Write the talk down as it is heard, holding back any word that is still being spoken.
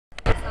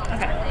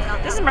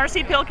This is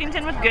Mercy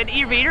Pilkington with Good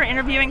E-Reader,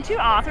 interviewing two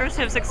authors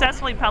who have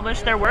successfully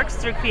published their works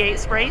through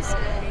CreateSpace,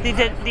 the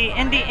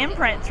indie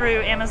imprint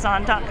through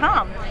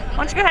Amazon.com. Why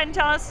don't you go ahead and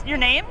tell us your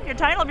name, your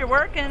title of your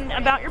work, and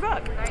about your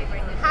book.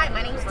 Hi,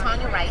 my name is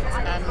Tanya Wright,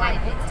 and my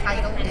book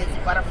title is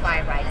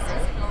Butterfly Rising,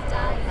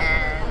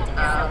 and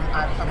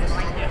I published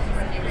it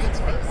in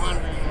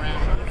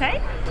CreateSpace.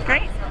 Okay,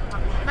 great.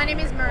 My name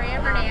is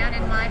Murnane,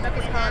 and my book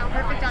is called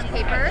Perfect on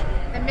Paper,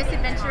 The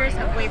Misadventures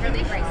of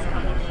Waverly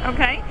Bryson.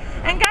 Okay.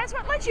 And guys,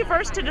 what led you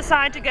first to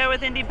decide to go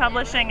with indie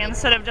publishing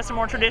instead of just a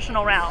more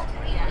traditional route?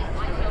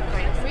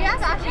 We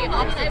have actually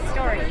opposite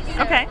stories.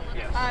 So, okay.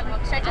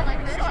 Should I tell my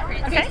first?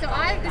 Okay, so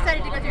I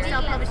decided to go through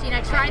self-publishing.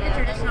 I tried the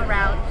traditional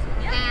route,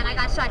 and I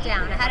got shot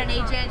down. I had an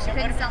agent, she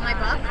couldn't sell my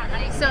book,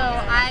 so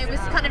I was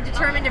kind of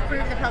determined to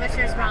prove the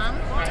publishers wrong.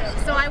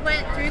 So I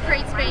went through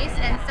CreateSpace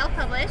and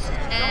self-published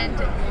and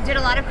did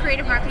a lot of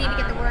creative marketing to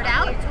get the word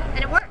out, and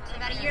it worked.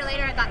 About a year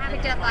later, I got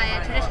picked up by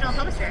a traditional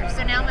publisher.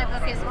 So now my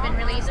book has been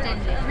released in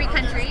 3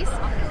 countries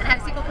and I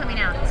have a sequel coming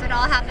out. So it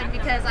all happened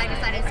because I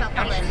decided to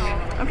self-publish.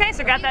 Okay,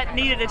 so got that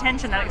needed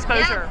attention, that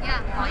exposure.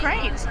 Yeah.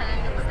 Great.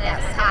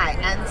 Yes, hi.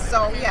 And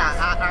so,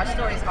 our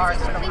stories are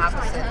sort of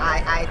opposite.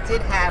 I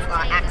did have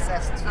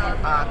access to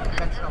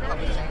conventional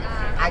publishing.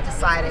 I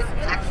decided,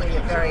 actually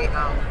a very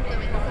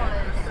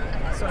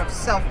sort of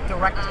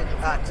self-directed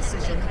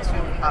decision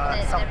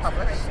to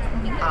self-publish.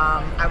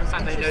 I was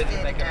interested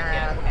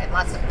in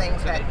lots of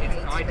things that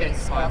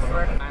CreateSpace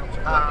offered.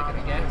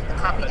 The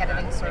copy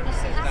editing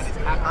services.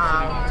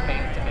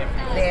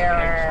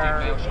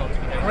 Their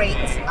great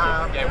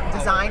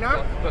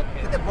designer for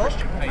the book.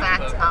 In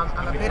fact,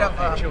 I'm a bit of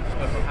a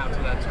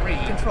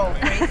control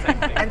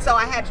freak, and so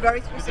I had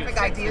very specific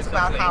ideas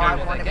about how I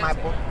wanted my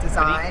book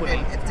designed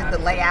and did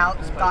the layout.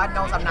 God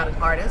knows I'm not an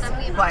artist,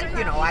 but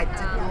I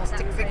did little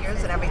stick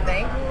figures and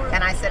everything.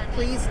 And I said,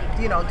 please,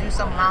 do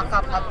some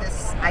mock-up of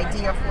this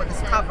idea for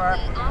this cover.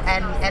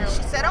 And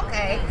she said,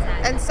 okay.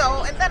 And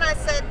then I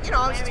said,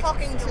 I was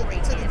talking to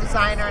the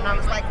designer, and I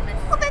was like,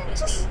 well, then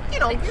just, you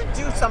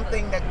do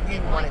something that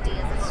you want to do.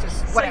 It's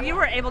just whatever. So you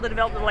were able to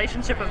develop the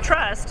relationship of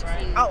trust.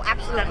 Oh,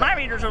 absolutely. That my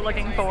readers are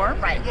looking for.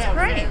 Right.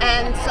 Great.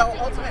 And so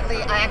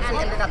ultimately, I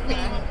actually ended up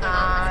picking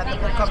the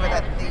book cover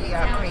that the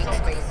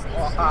CreateSpace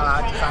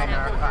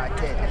designer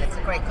did, and it's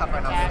a great cover,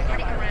 and I'm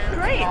really happy.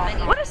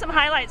 Great. What are some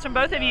highlights from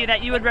both of you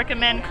that you would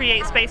recommend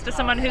CreateSpace to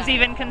someone who's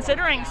even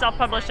considering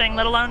self-publishing,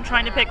 let alone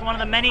trying to pick one of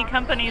the many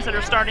companies that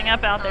are starting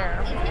up out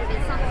there?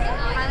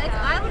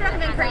 I would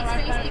recommend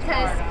CreateSpace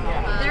because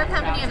they're a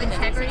company of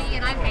integrity,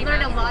 and I've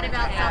learned a lot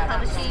about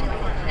self-publishing.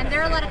 And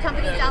there are a lot of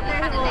companies out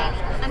there who will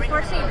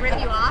unfortunately rip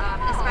you off,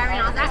 aspiring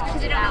authors,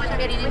 because they don't know what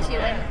they're getting into.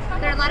 And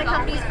there are a lot of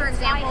companies, for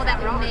example,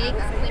 that will make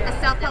a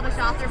self-published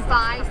author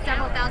buy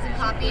several thousand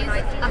copies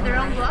of their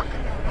own book,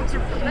 which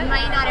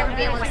might not ever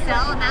be able to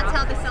sell, and that's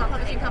how the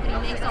self-publishing company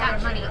makes all their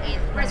money.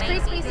 Whereas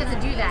CreateSpace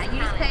doesn't do that. You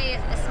just pay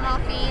a small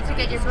fee to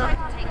get your book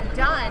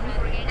done,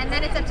 and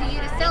then it's up to you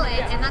to sell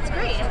it, and that's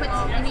great. It puts,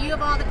 you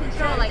have all the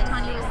control, like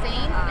Tanya was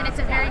saying, and it's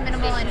a very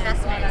minimal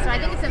investment. So I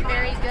think it's a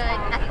very good,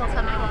 ethical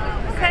company.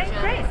 Okay,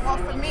 great. Well,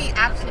 for me,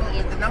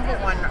 absolutely, the number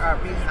one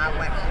reason I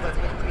went with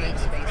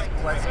CreateSpace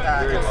was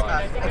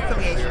its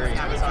affiliation with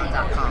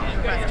Amazon.com.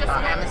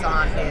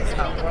 Amazon is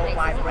a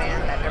worldwide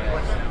brand that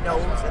everyone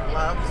knows and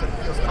loves and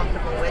feels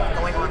comfortable with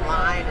going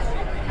online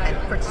and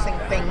purchasing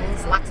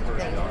things, lots of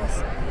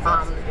things.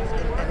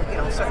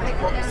 And certainly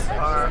books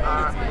are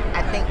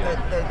I think,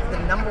 the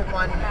number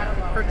one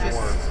purchase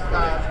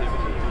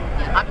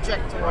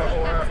object or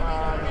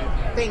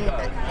thing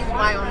that people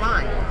buy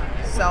online.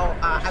 So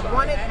I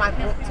wanted my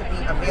book to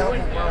be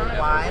available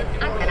worldwide,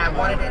 and I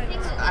wanted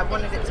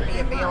it to be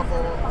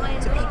available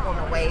to people in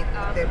a way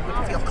that they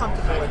would feel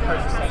comfortable with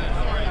purchasing.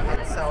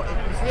 And so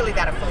it was really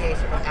that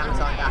affiliation with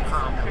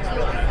Amazon.com that was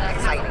really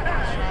exciting.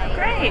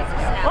 Great.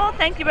 Well,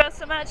 thank you both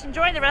so much.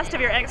 Enjoy the rest of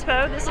your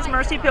expo. This is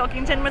Mercy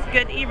Pilkington with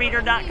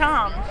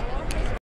GoodEReader.com.